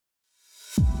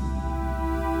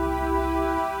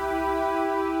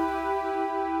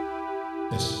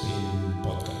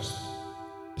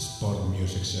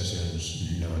music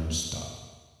sessions non-stop.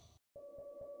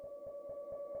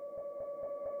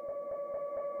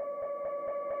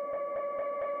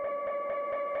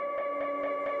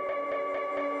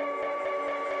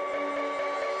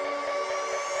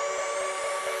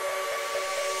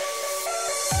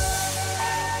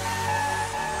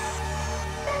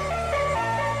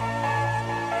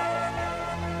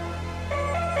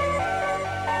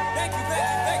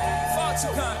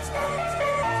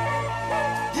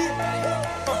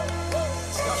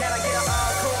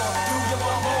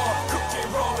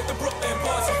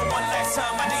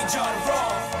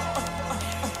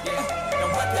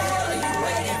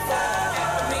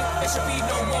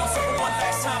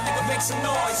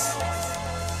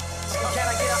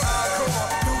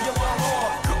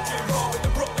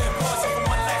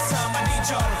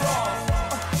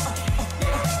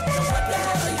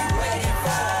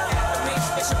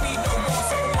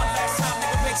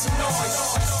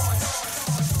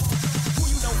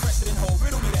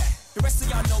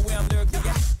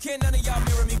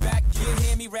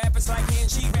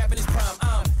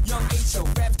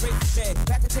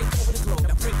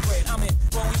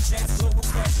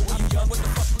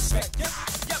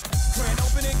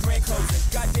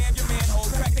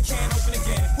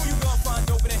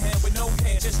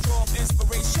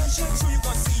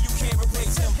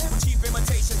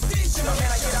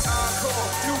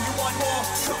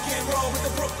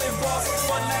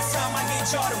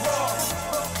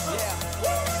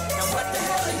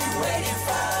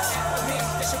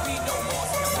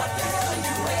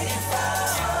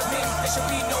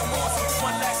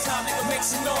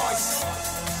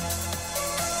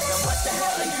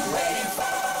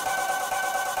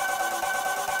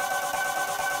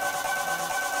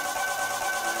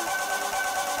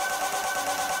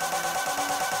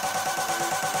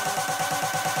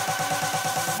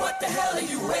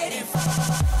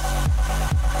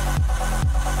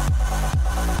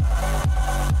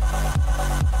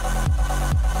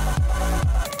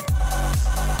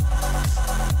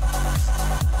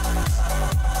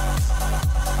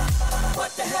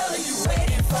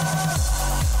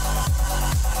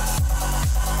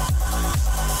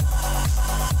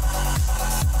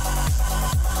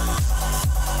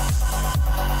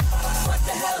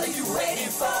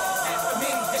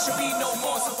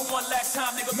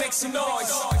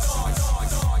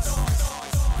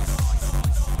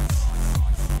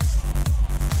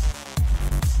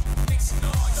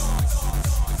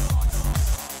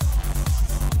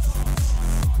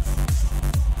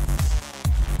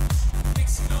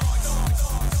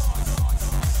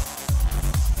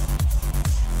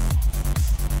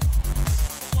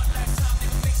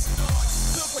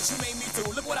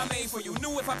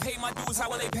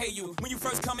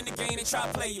 Try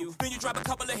to play you. Then you drop a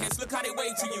couple of hits, look how they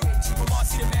wave to you. From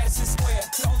Marcy to Madison Square,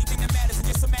 the only thing that matters is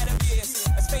just a matter of years.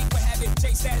 As fate would have it,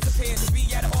 J status appears to be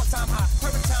at an all-time high.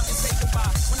 Perfect time to say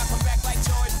goodbye. When I come back like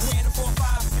Jordan, playing the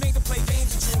 4-5, it ain't to play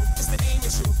games with you, it's the aim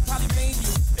at you. Probably made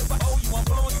you. If I owe you, I'm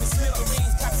blowing you to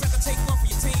smithereens. Cops have to take one for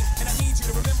your team, and I need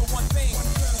you to remember one thing.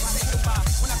 Say goodbye.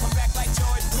 When I come back like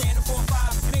Jordan, playing the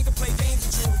 4-5, it ain't to play games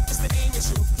with you, it's the aim at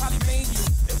you. Probably made you.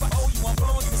 If I owe you, I'm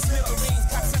blowing you to smithereens.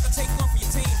 Cops have to take one for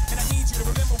your team, and I need you to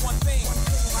remember one thing.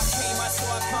 I came, I saw,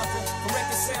 I conquered. The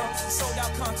record sale, sold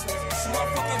out concert. So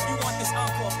motherfucker, if you want this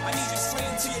encore, I need you to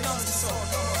scream till your lungs are sore.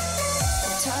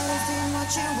 I'm tired of being what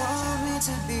you want me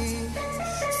to be.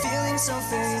 Feeling so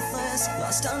faithless,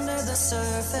 lost under the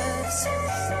surface.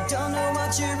 Don't know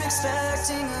what you're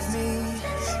expecting of me.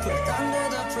 Put under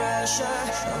the pressure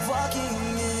of walking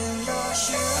in your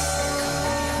shoes.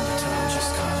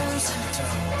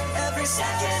 Every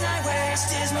second I waste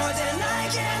is more than I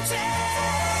can take.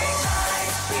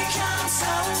 I've become so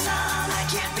numb, I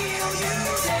can't feel you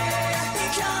there.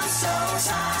 Become so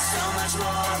tired, so much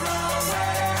more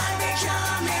aware. I'm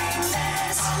becoming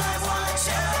this. All I want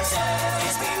to do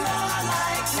is be more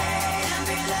like me and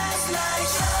be less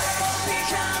like you.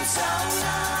 Become so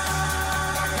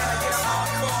numb. Can I get an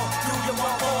encore? Do you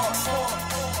want more?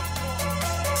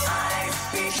 I've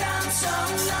become so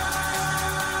numb.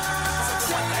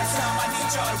 One last time I need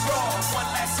y'all to roll. One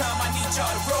last time I need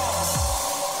y'all to roll.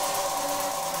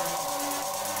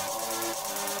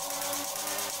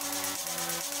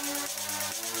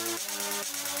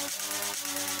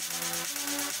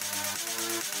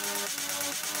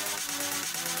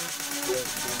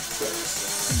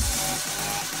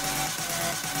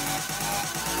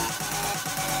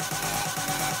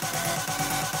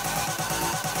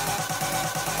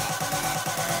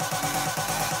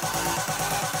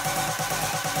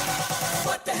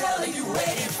 What the hell are you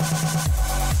waiting for?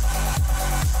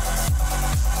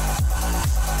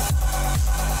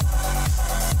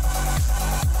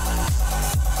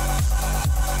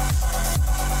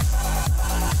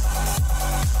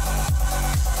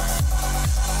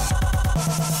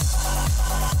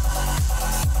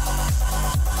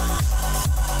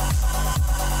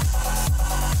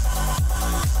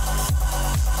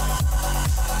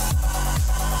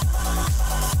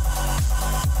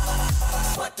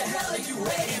 What the hell are you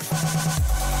waiting for?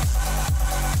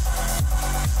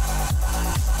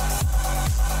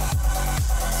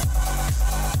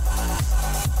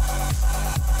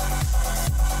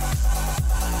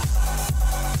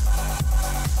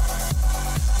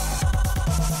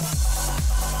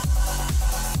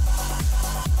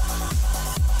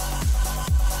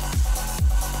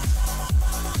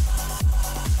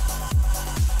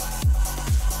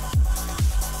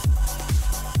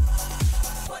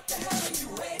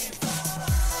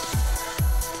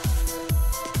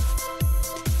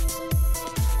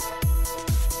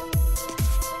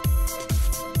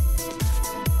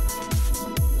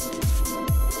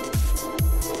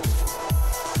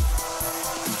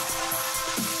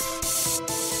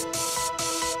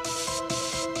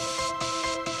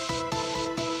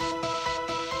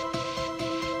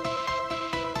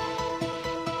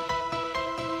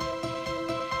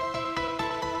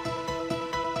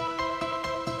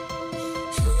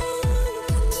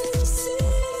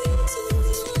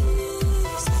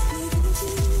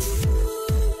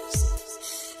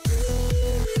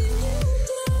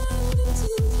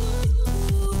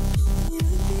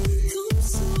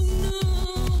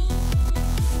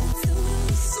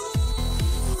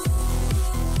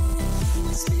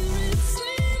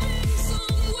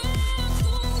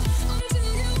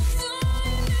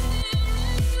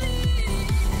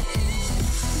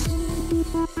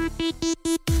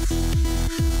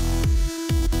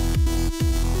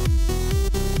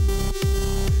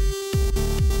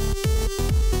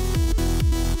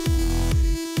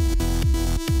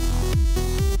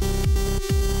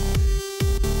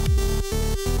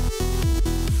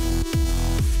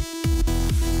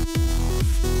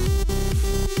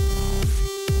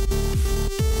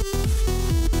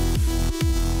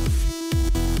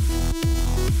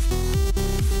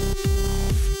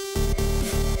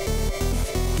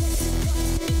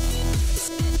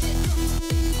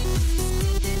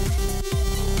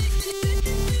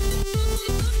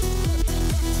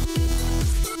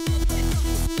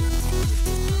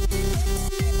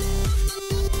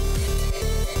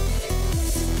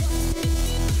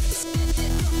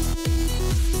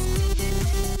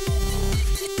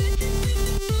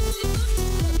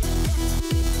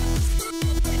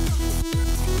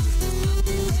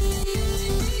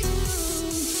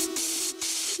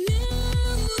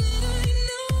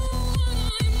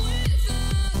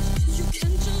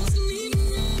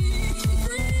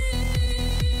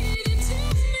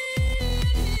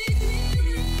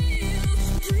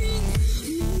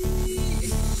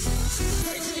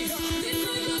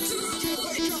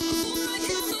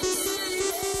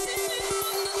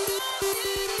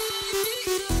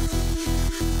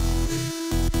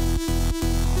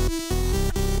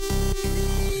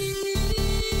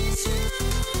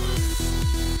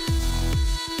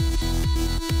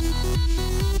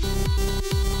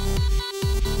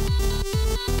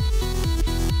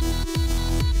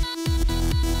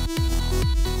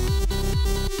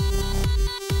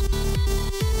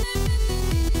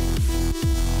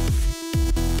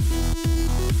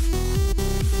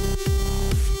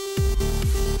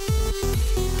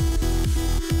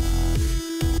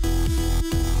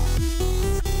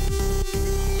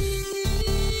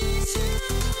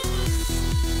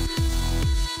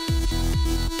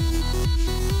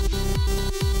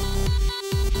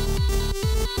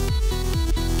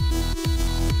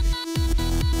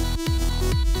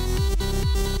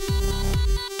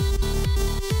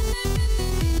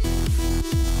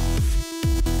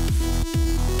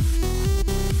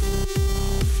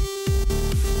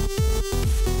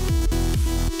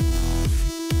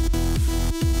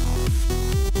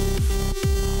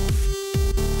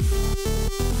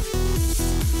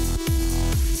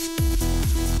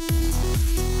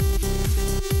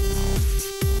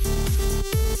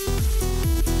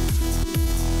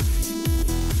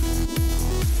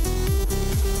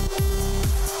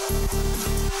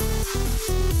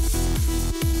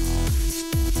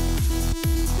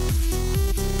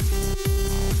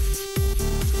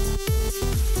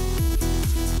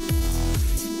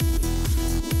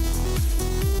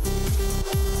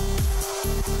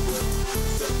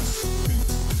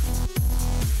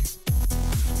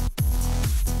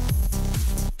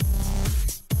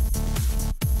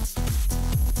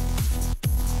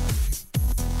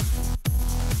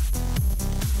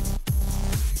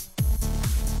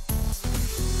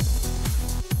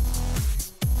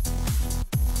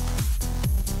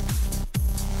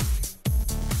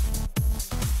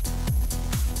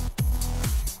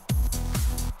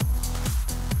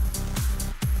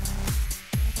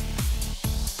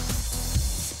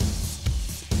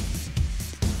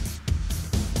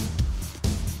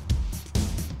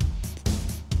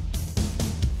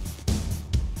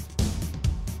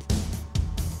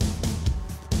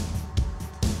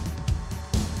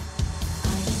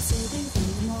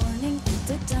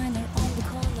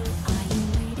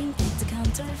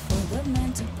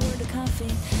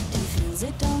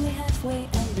 arrived only halfway,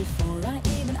 and before I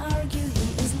even argue,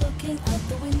 he is looking out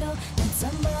the window at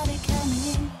somebody coming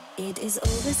in. It is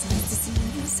always nice to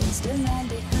see you, says the man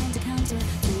behind the counter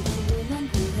to the woman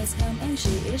who has come in.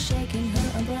 She is shaking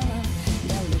her umbrella.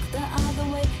 They look the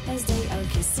other way as they are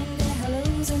kissing their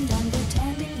hellos, and I'm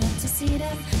pretending not to see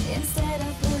them instead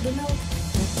of pour the milk.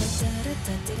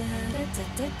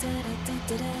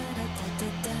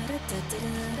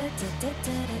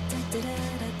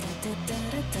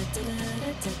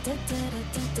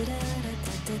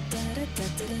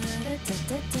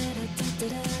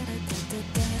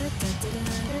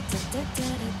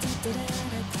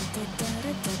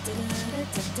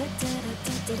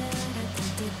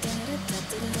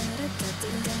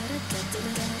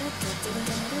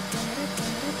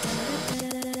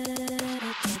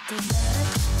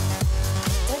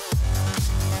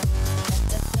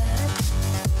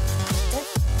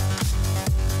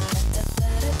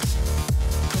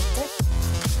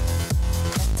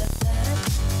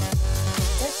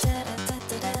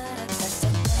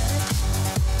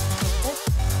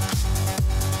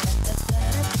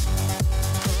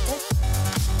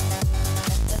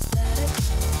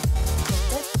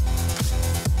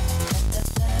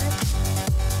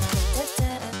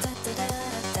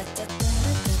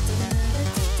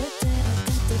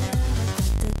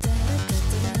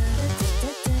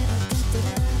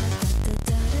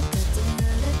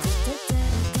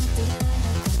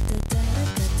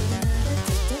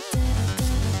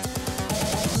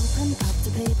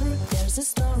 There's a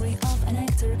story of an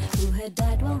actor who had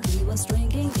died while he was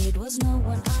drinking. It was no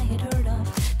one I had heard of.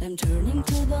 I'm turning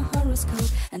to the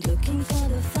horoscope and looking for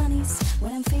the funnies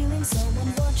when I'm feeling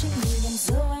someone watching me, and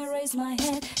so I raise my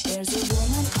head. There's a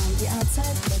woman on the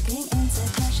outside looking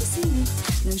inside. Can she see me?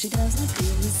 No, she does not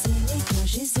really see me, cause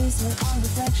she sees her own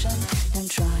reflection. I'm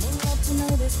trying not to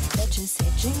notice that she's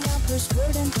hitching up her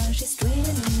skirt, and when she's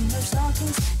straightening her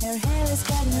stockings, her hair is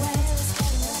getting wet.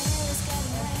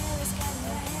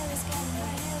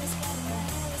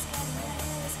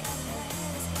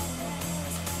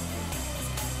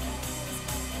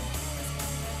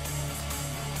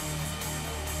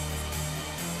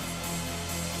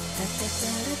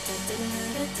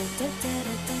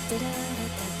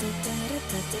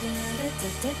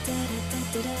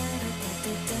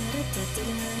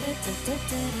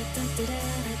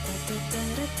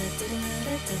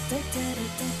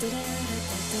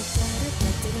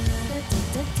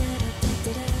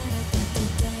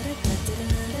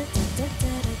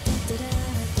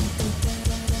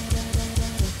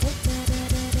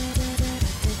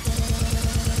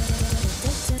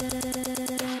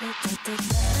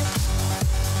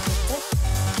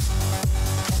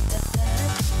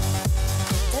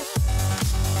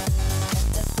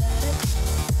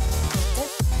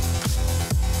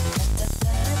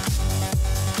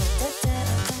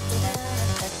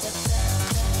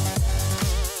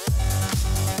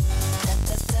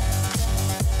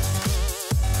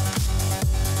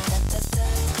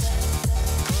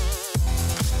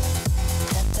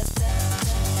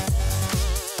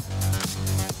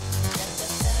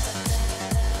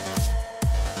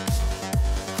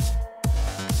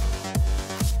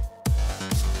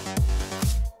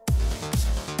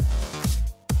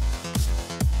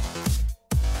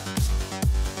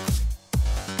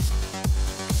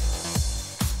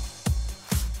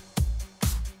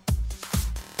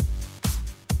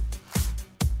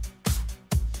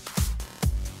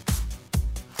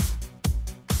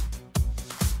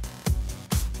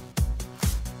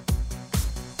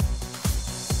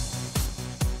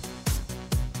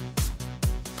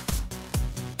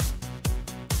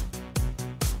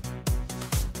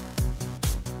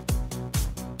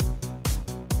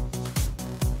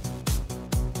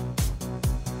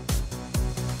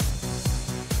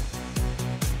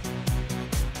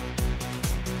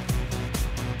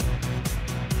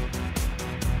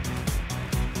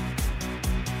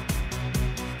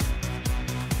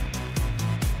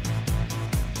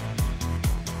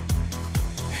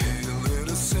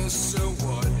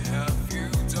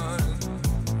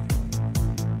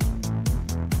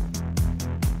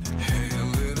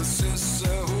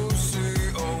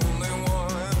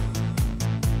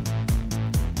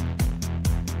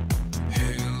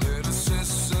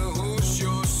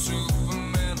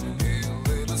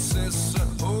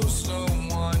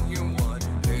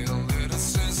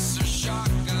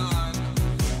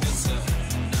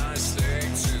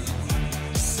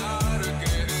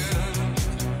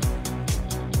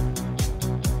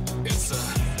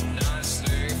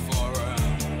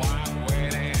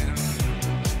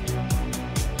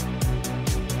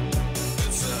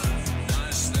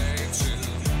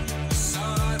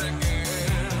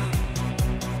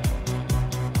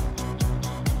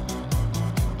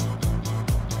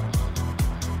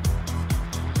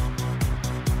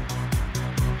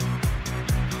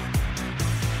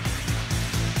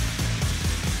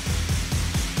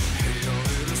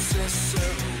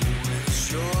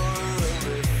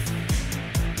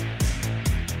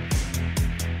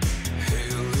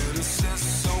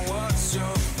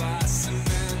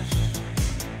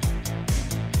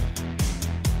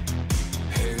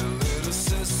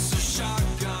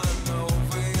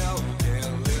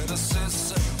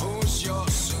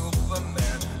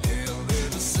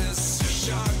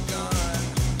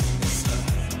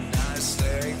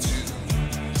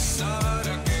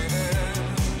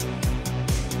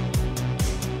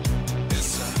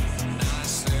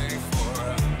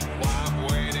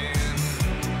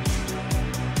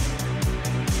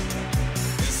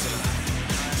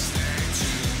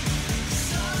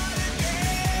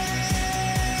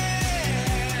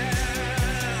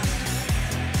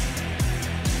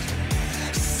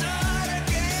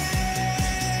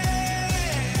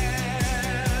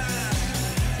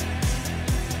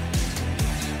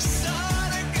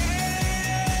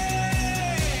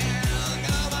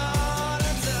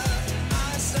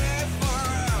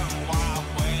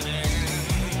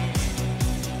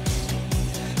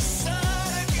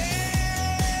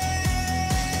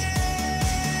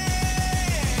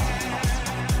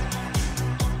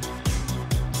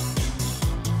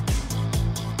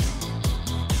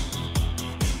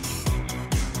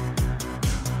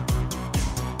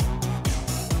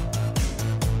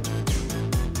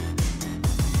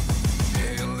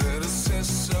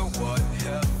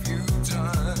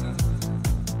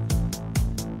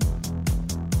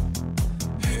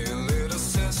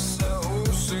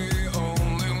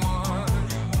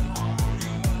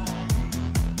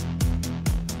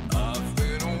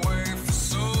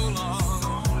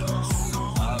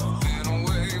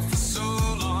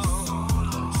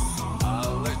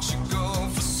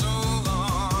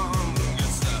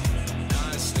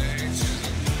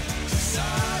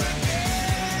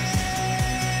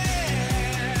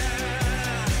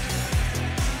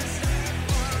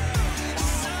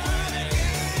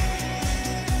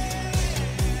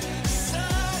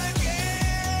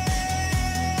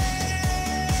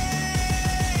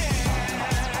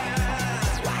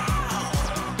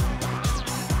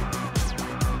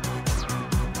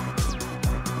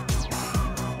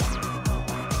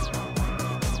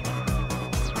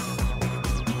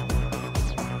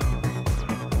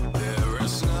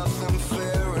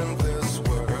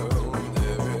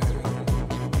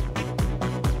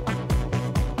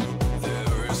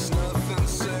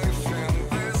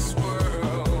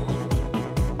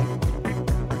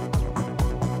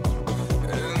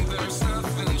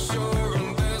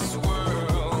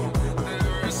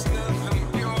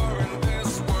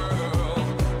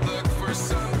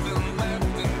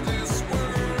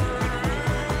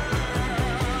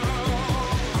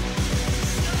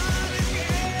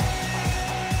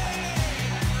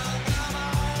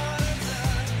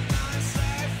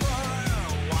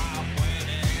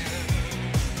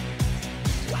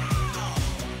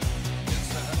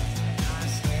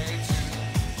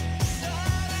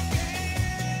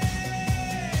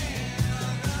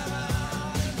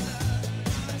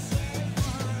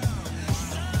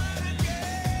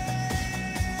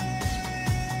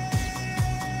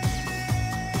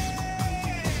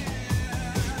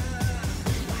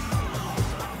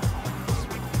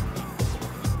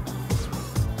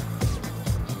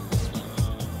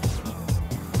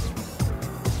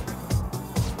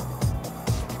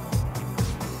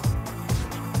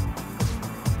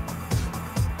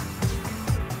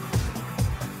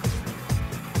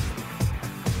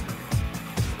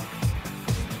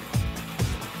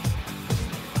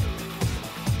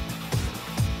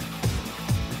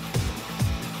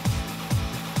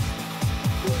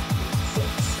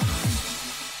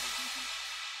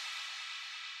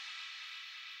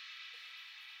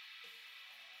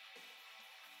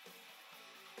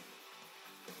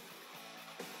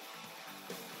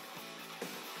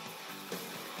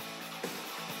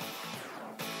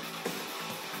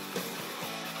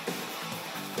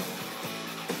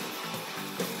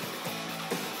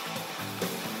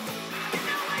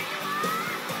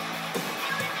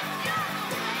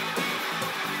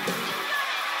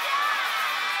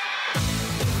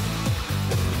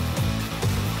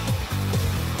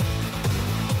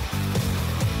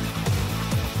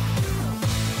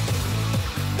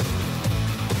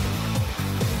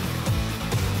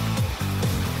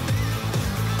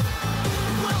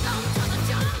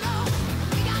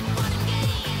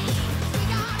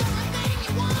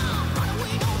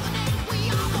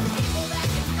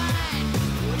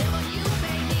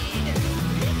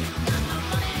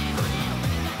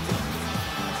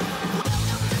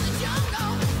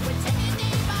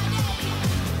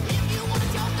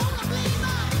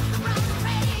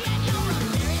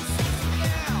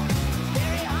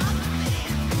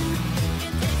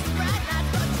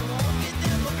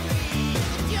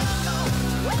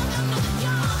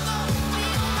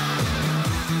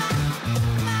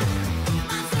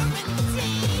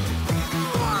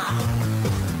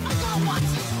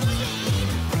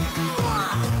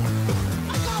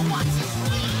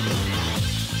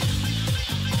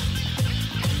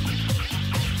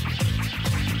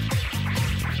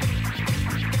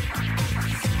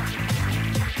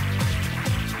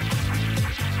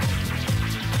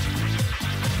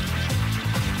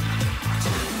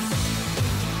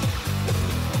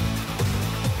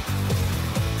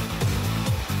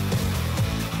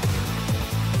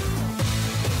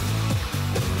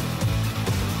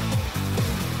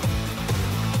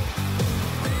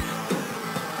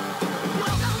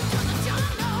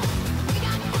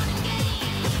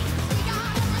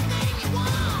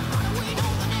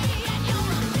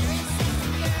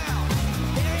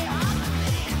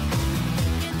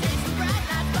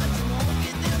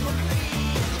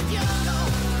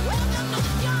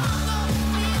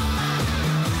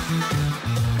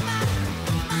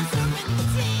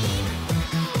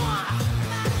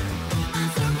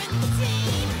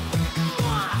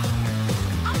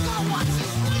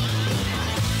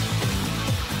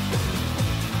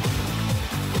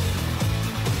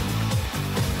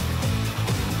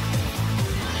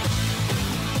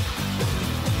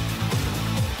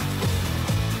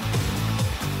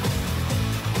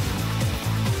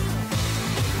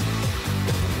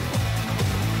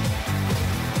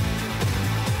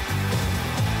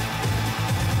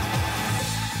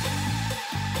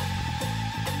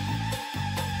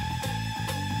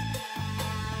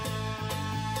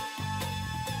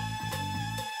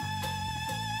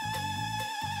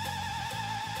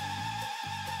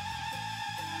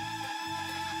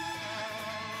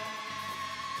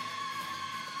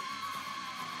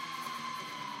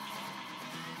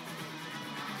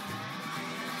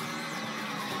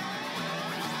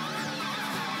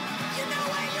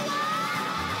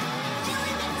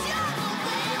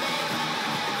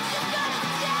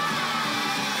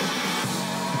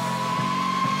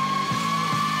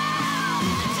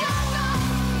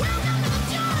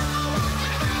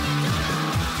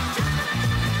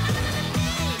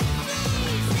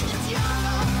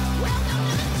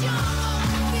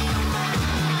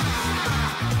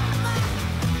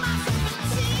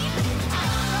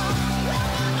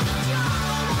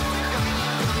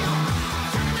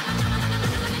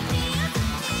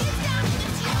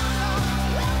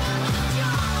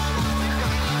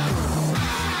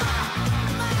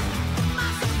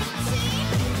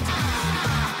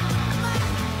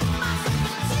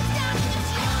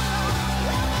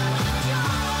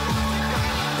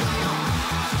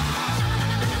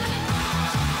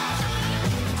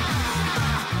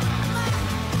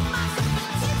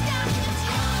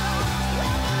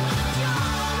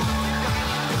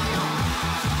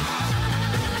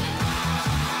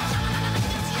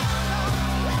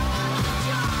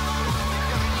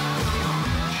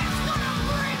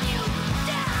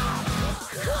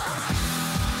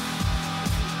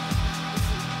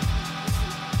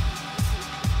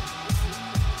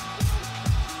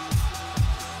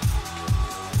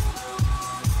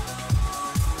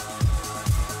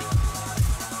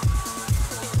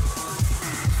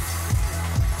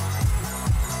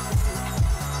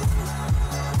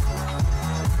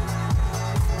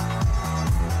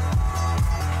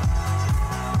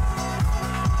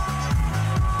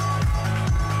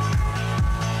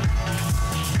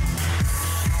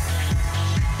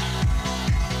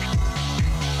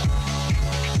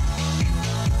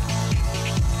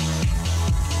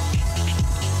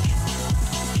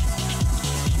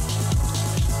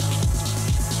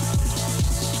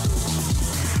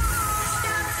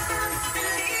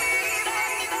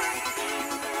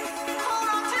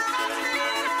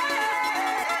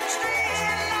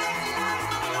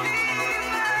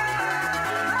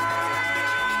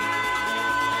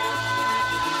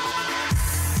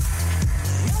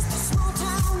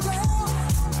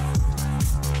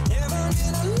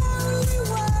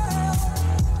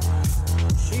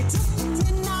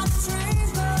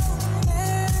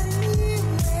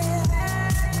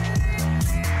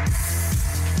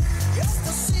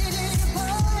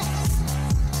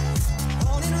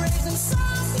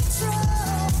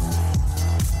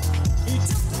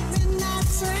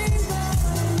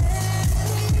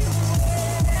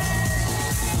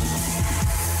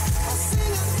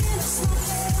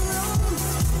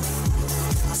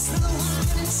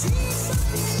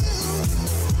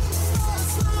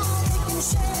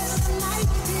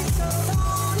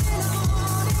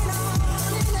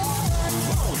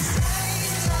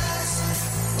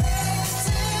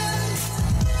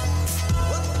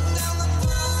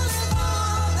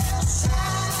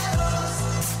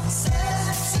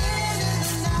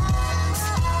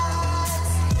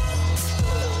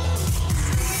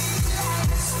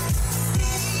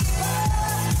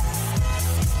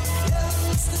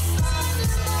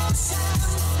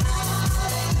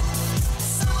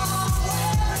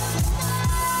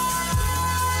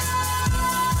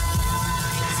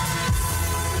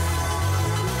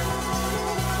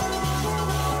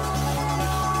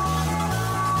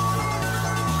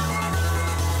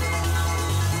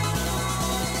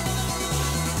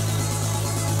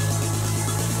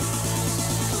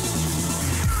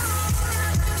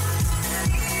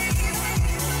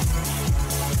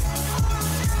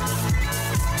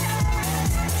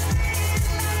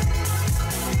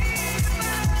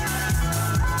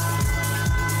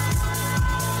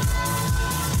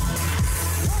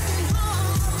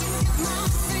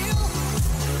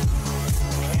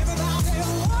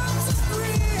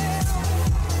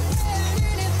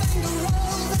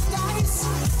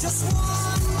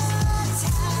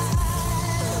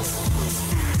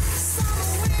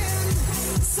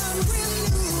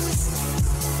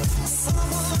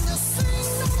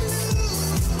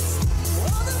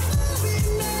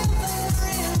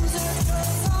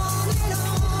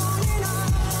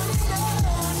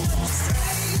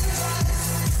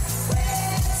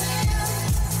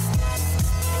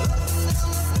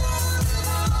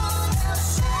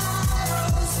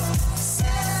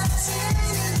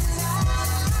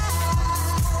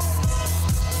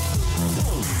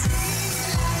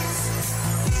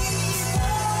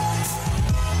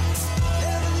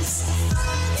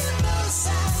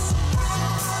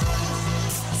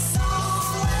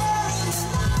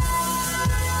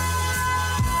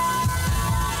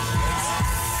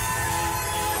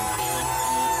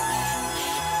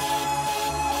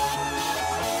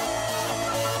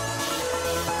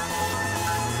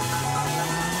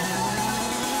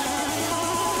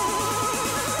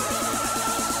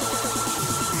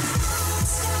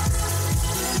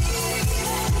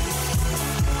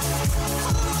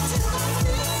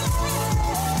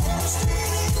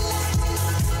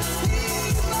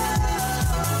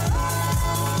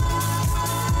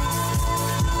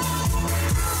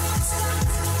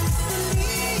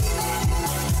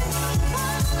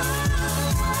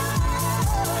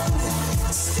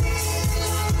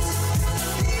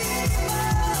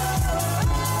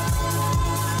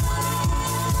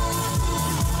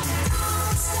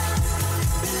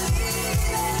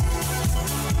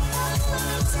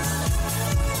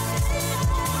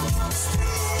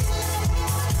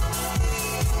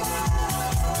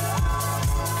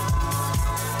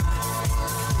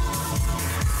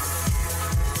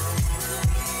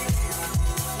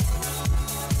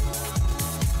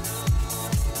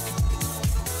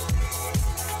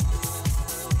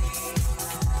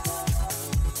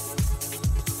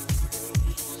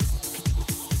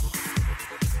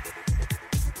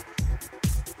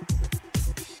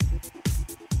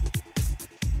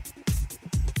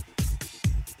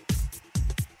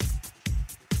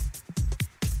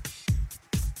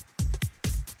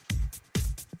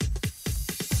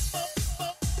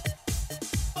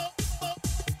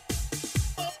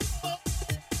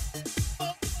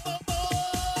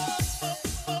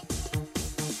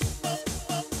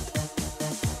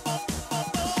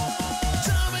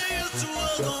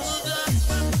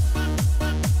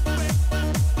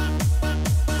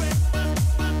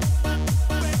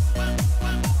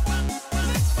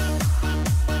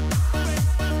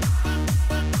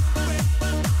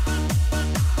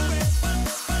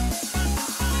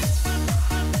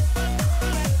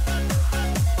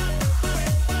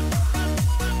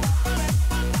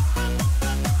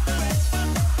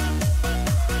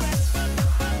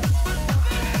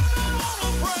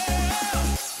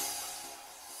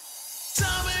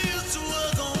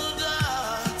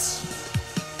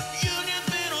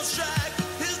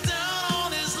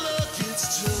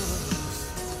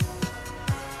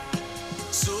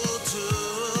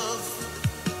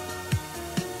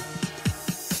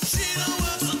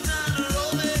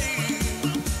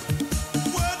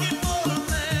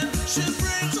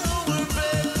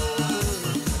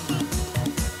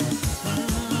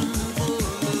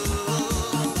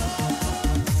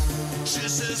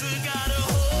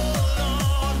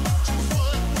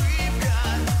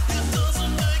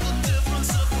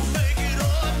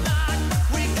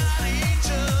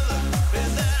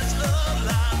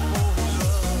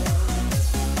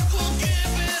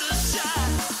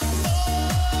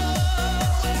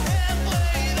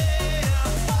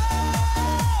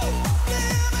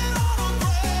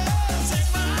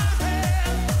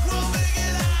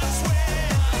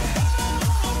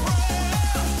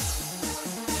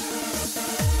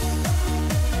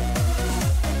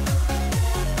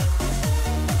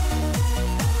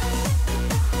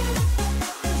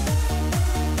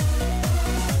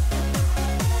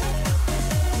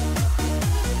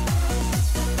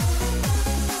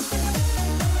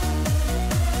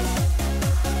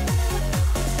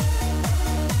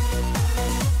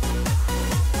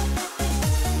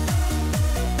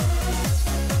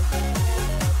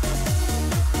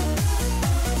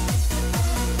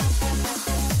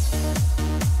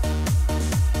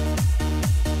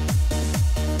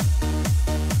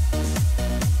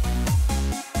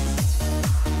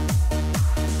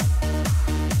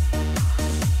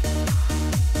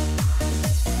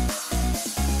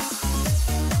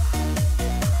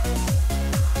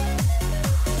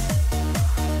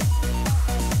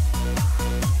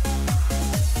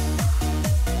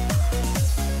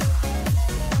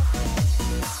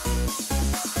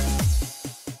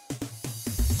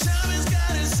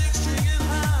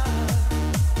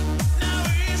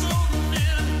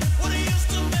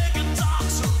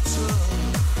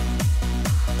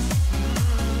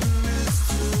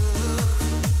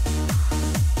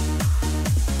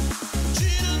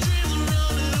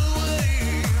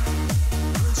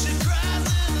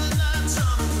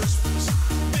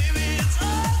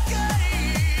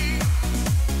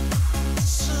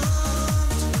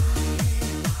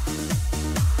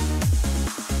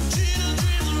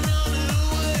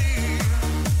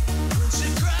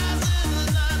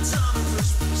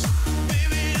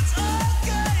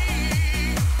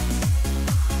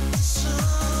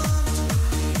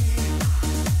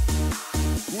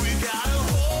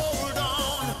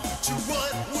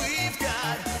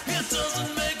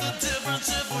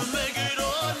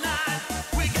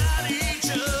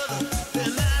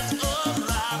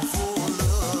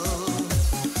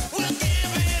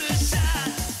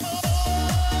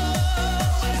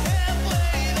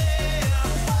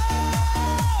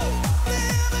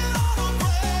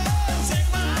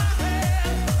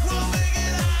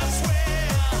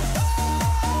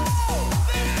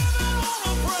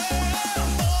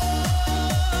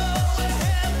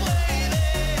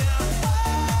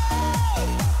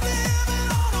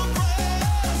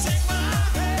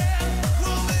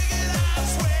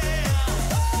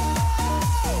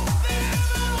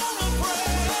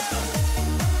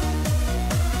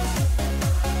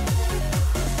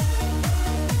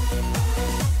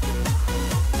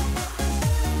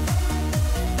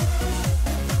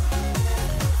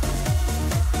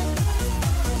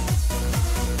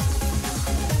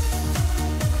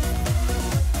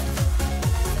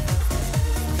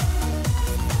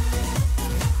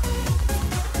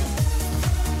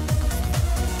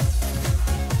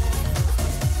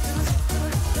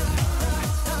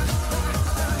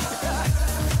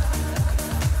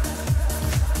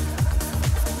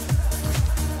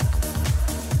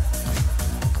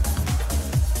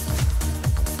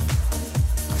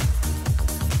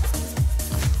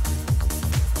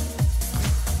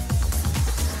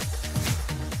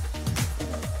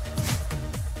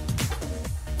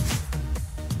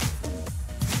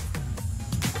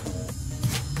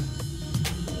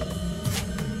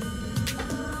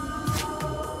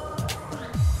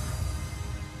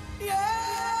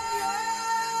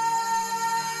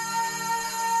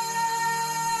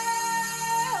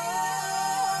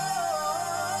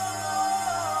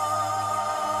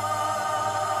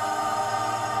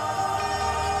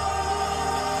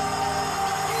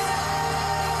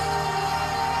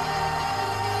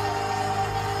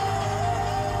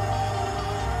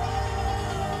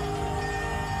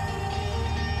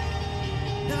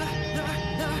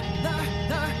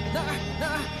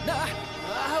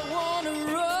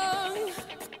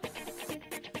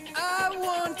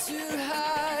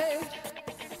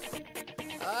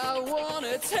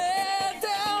 tear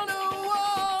down the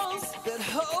walls that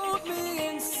hold me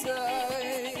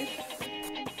inside.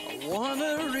 I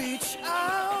wanna reach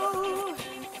out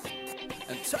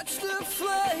and touch the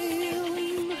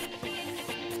flame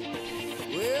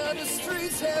where the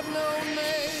streets have no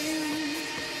name.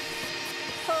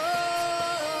 Oh,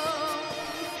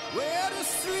 where the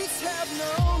streets have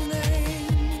no name.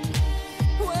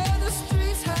 Where the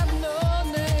streets have no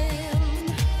name.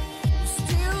 We're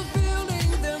still building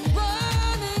them,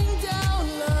 burning down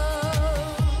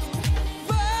love.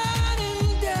 Burning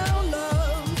down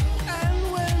love. And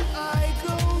when I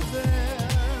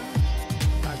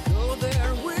go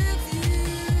there with you.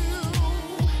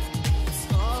 It's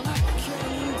all I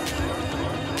can do.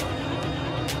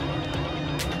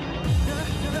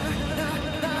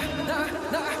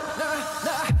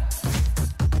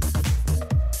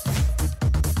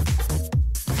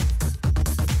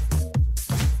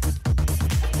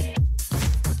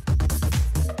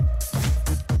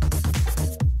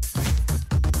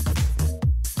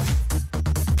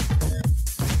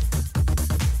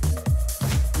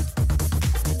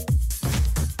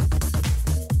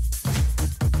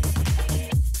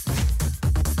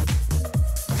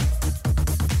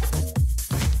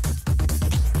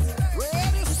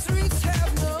 Where the streets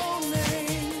have no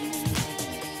name.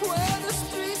 Where the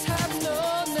streets have no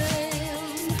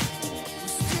name.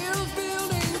 We're still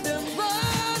building them,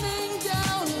 burning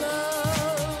down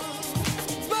love.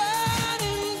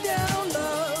 Burning down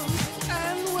love.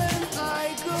 And when I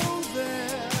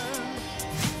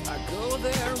go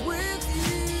there with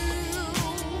you.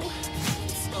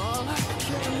 It's all I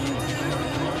can do.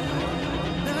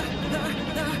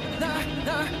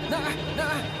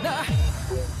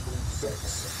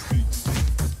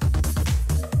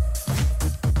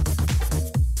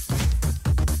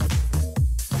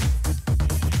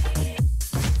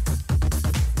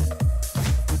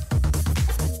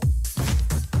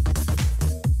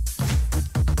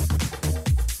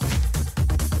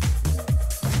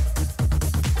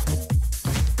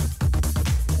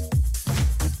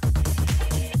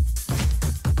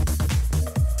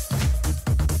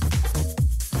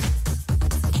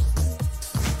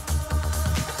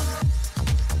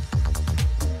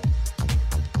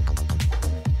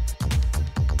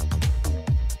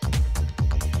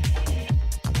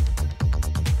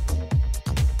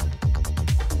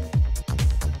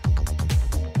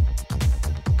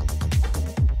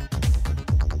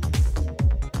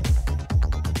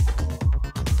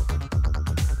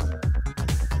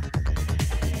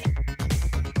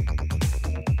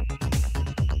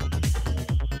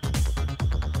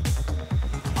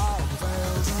 All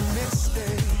veils are misty.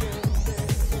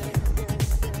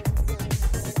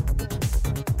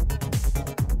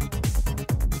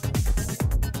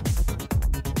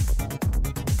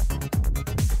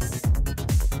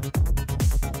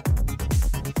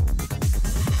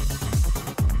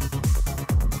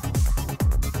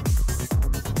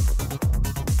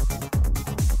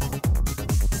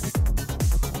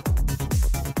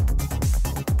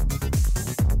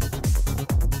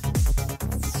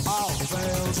 All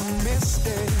veils are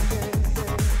misty.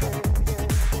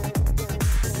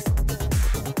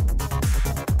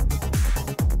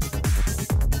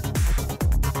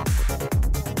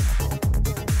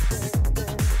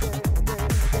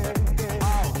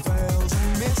 All veils are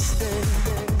misty.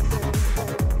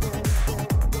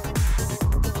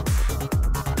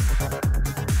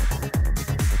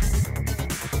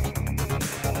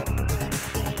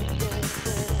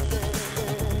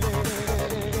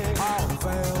 All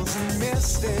veils are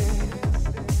misty.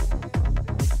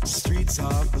 Streets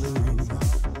are blue.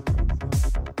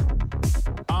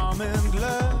 Almond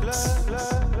gloves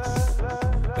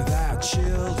that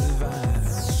chill divine.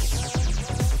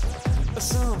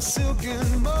 Some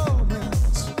silken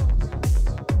moments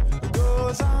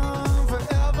goes on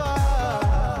forever.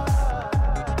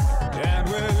 And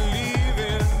we're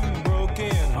leaving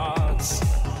broken hearts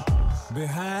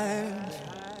behind.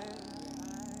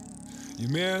 You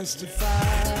mystify.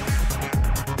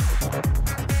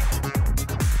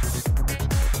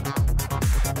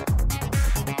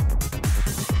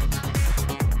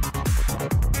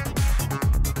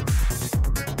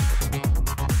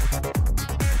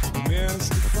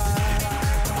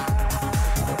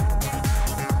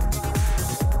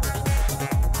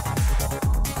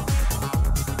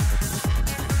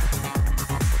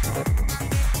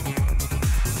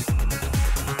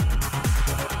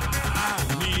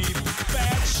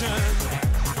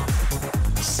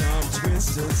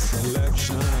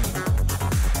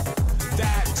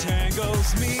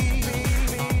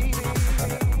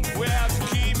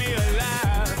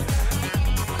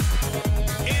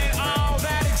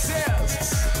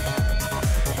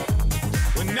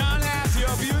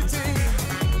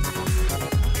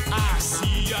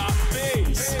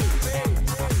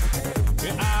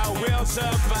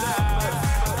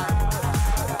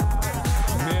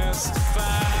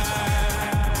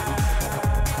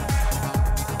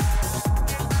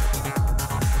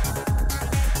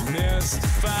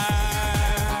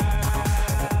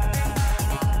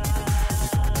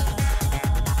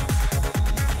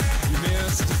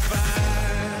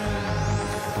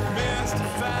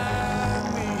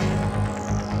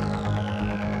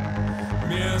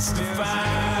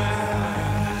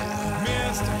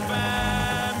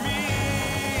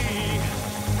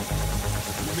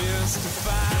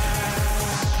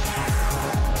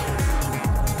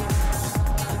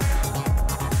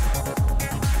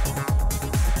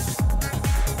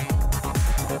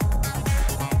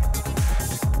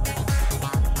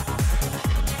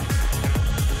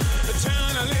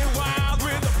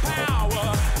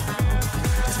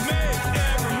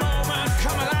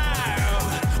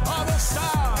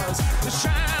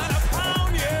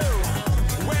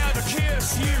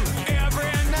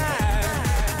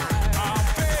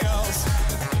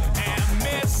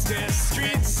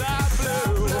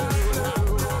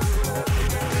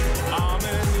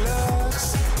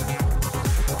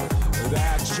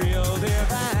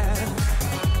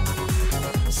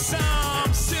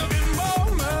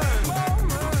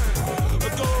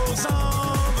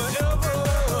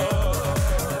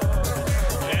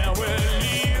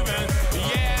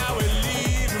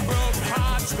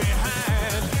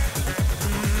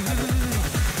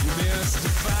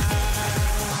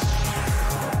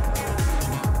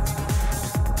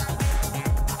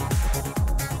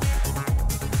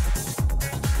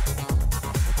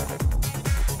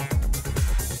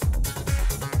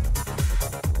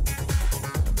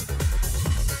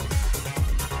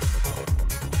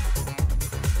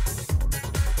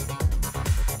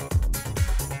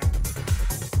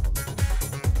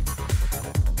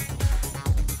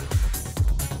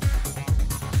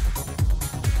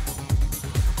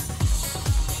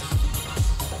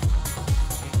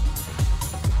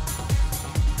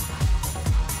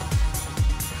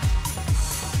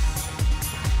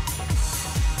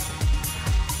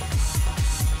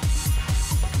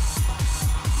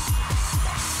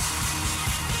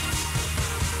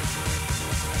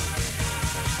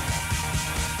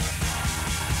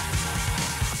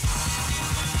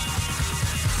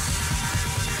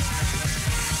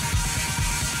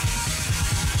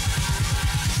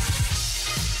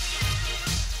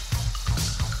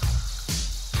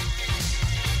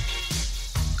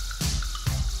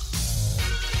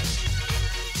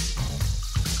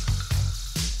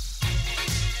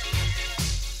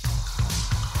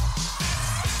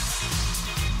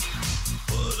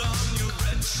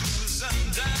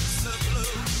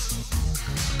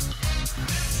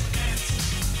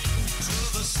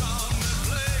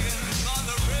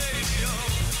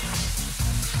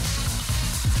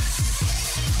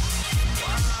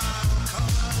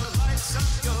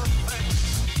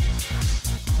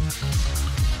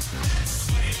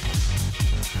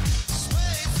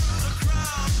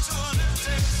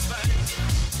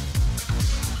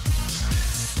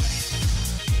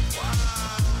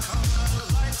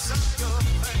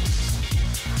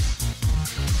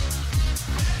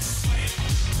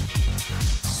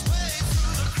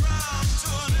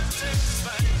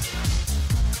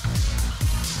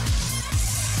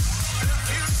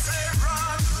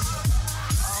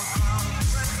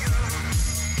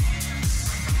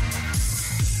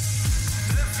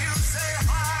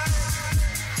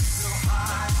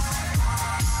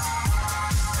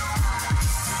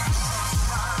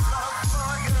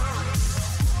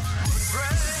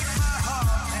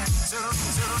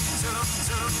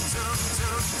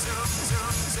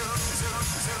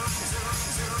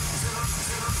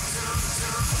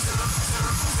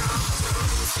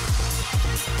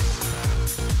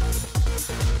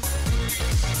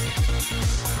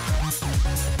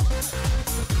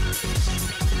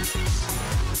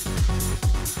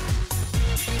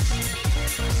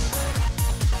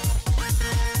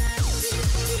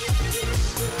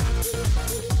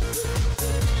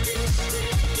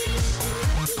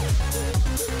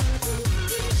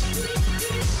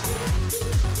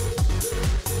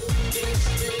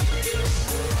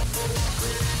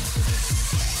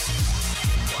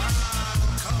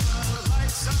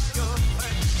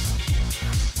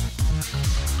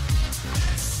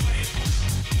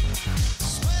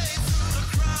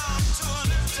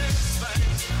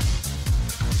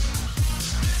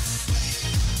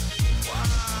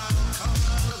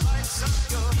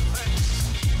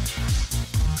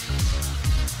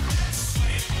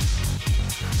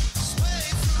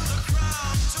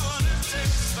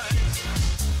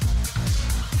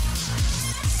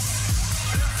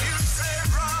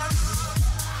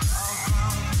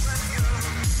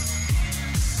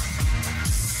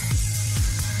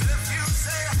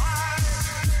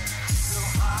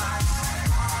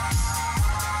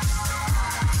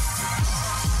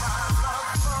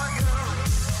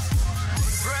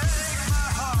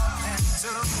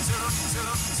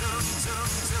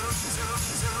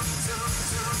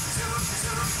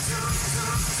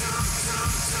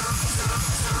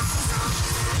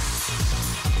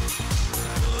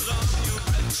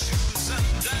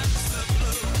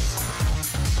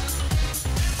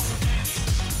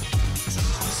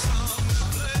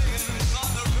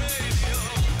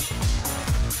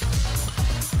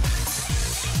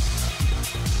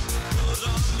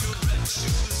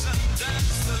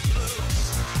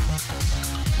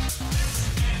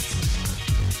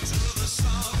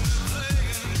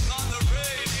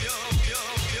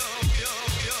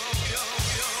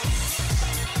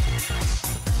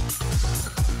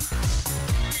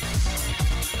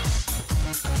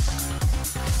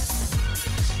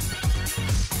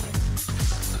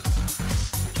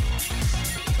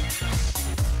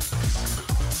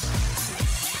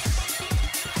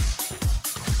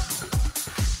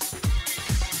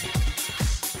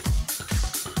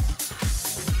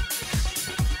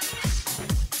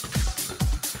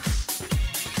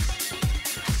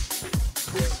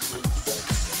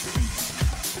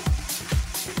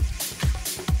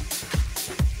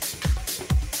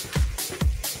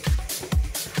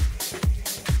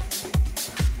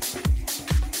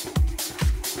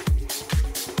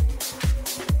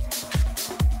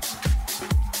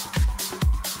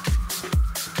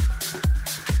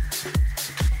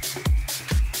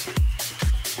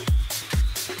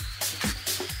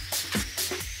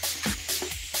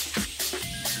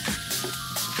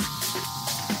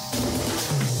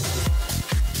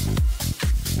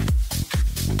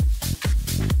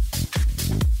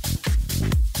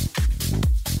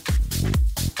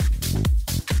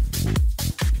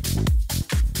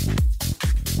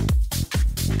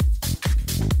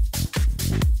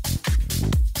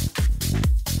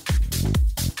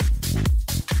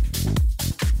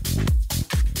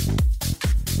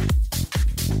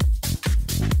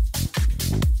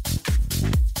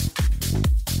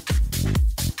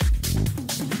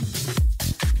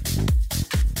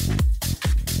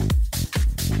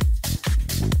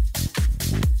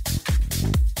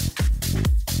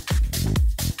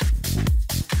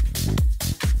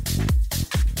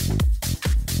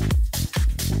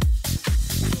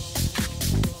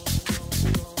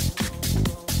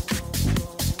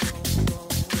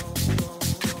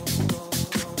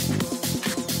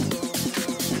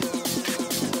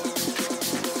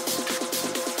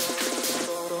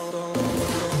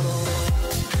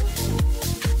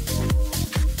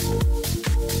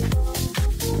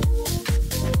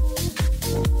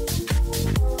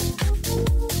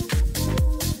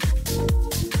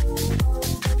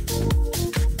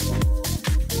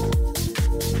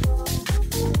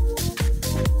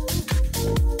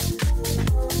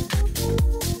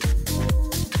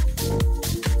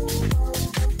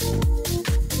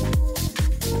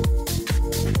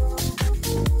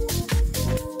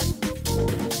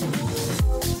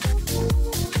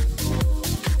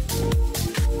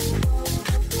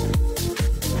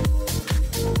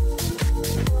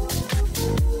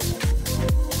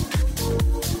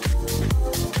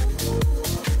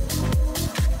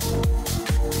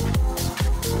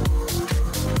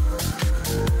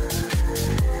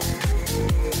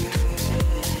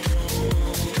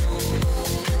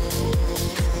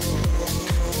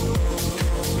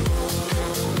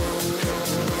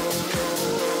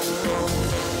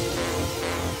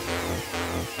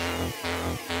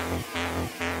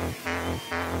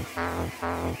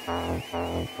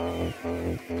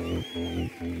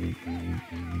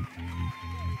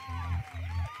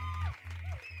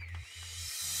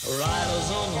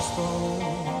 Riders on the storm,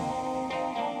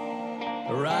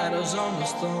 riders on the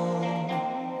storm.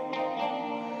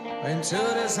 Into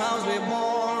this house we're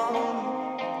born,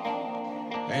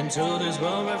 into this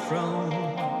world we're from.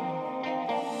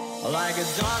 Like a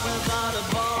dog without a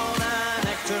bone, an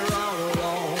actor all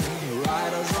alone.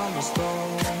 Riders on the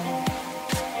storm,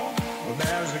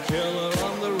 there's a killer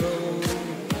on the road.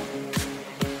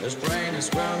 His brain is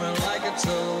squirming like a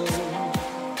toad.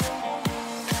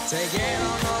 Take it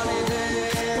on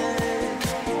holiday,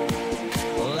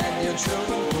 let your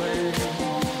children play.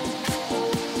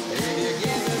 If you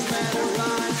give this man a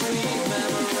ride, sweet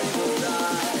memory will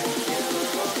die.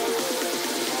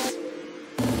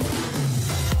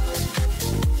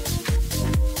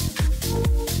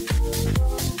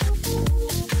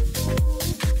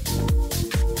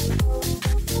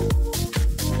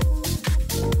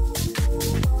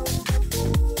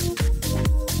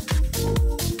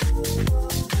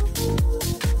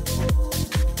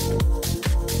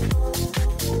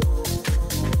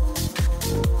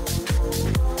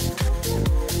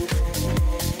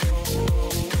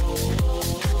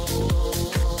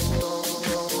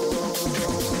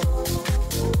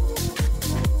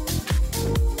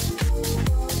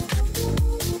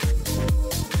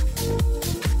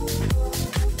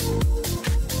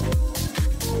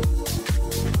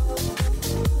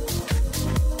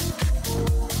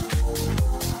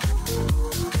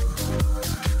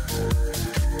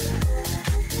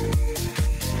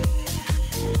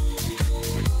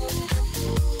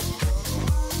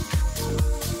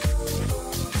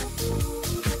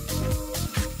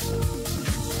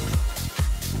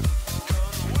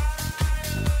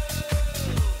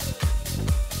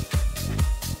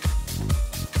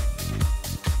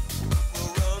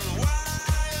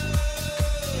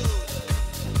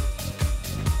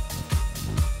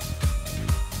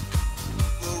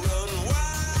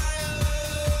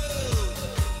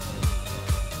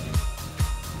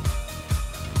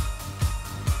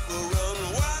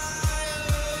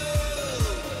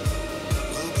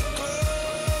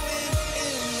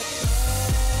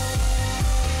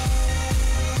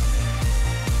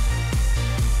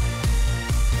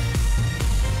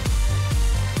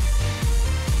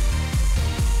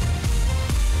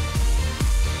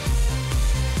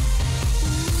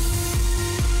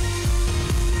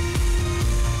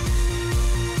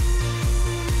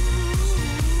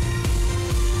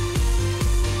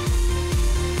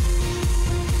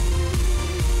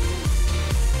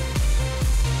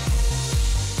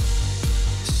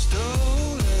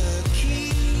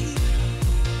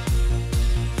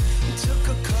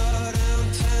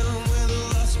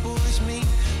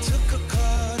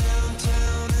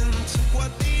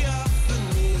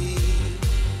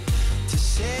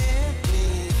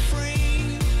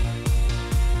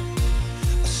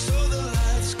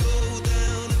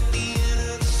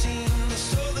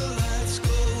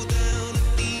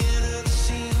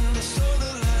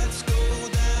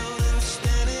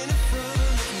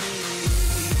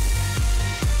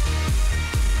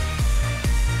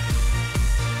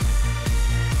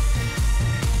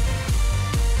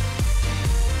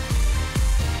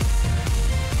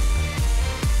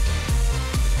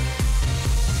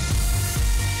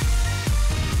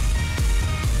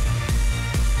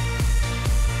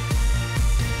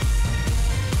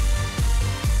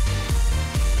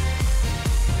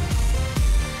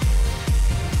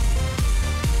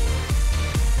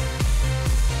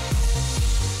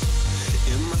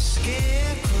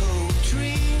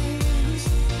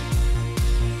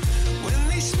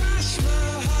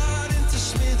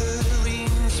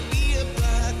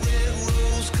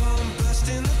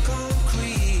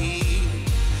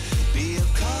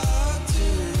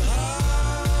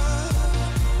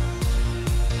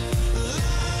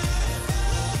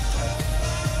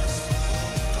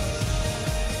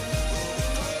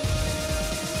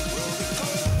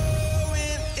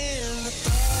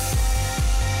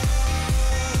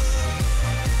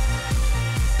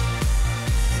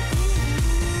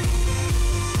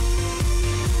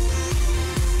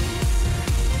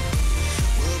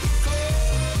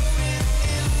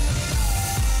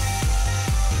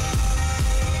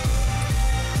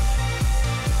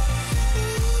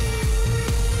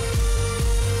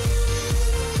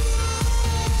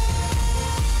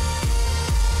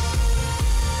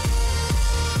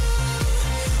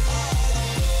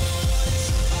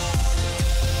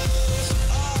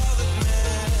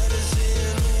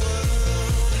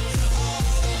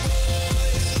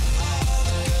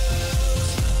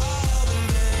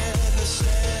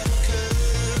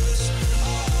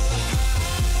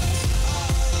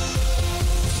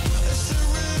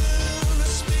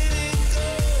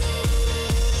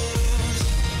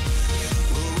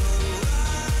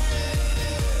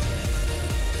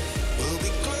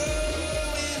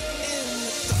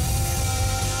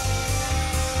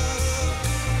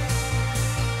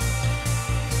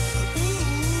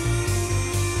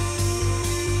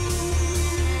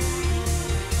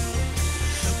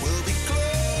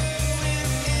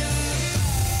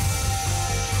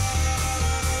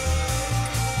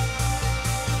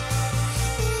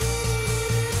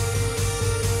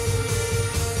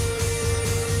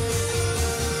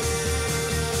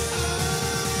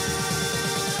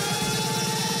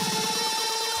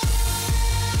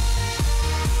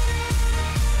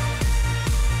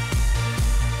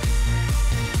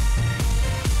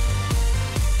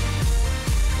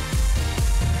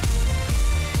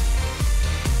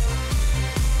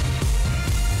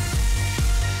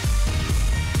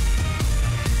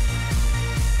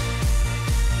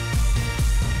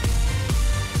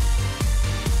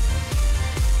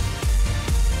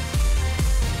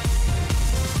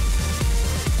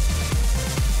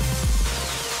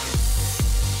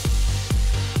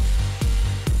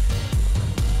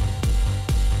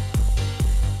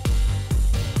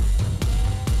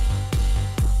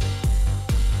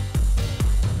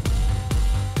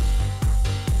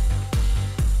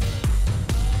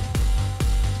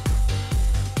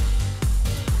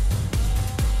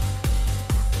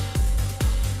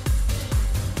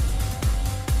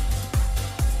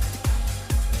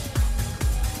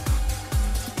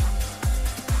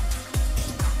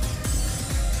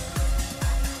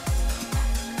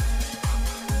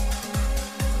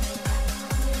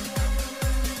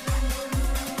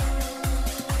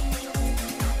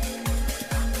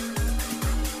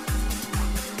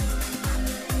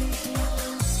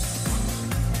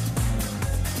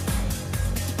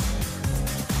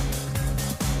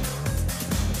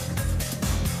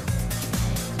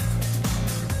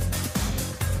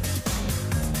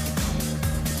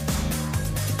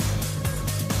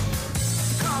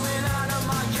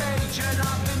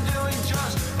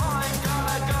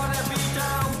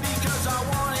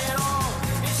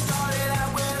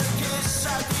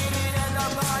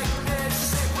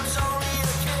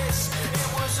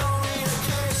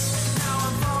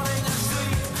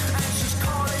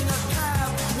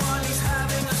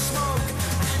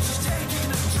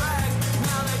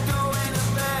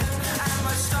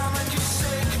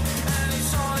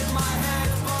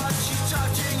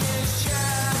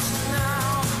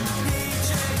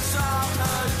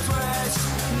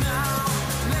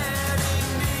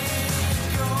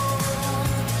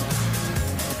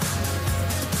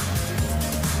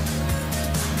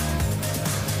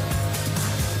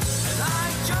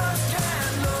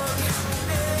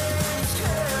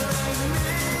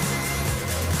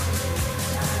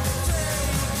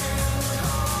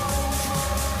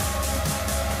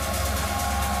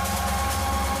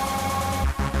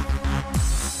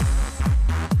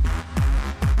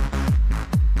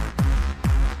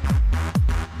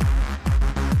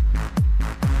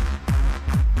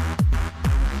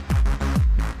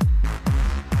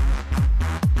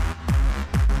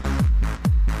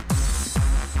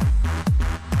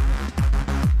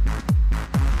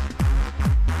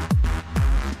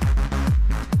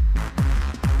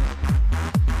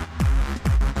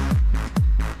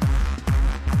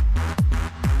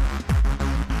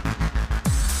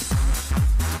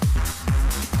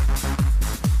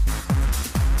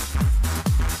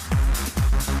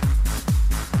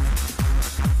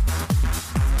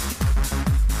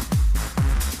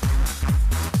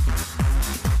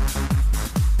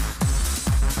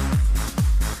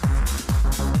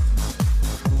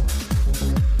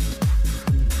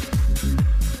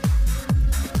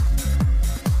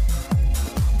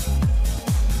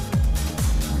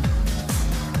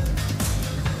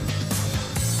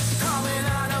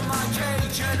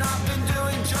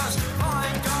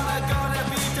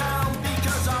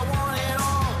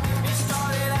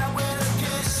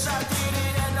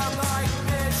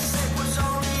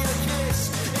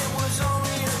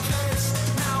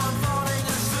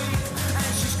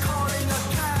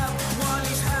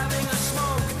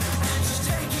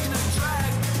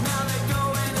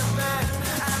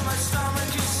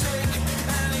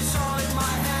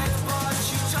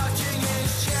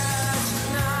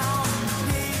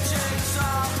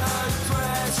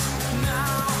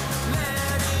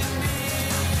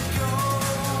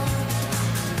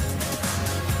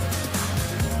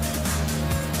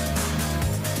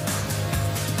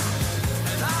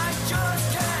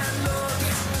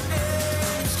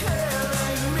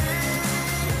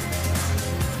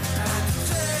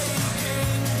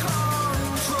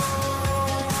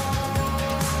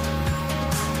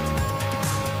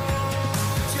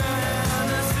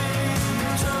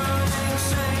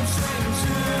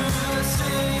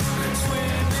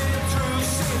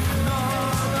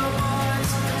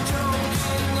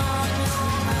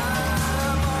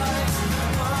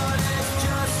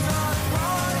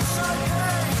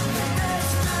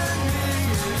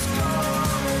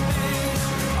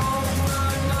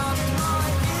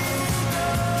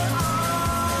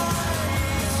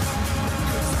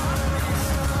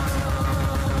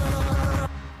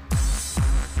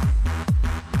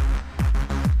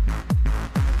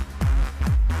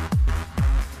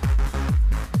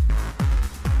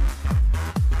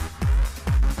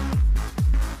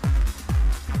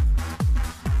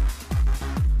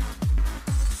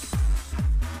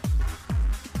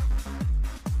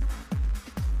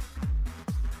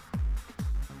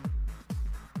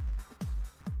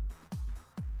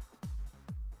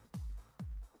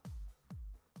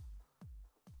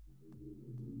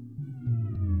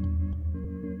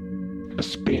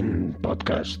 Spin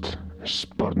Podcast,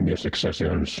 Sport Music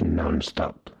Sessions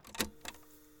non-stop.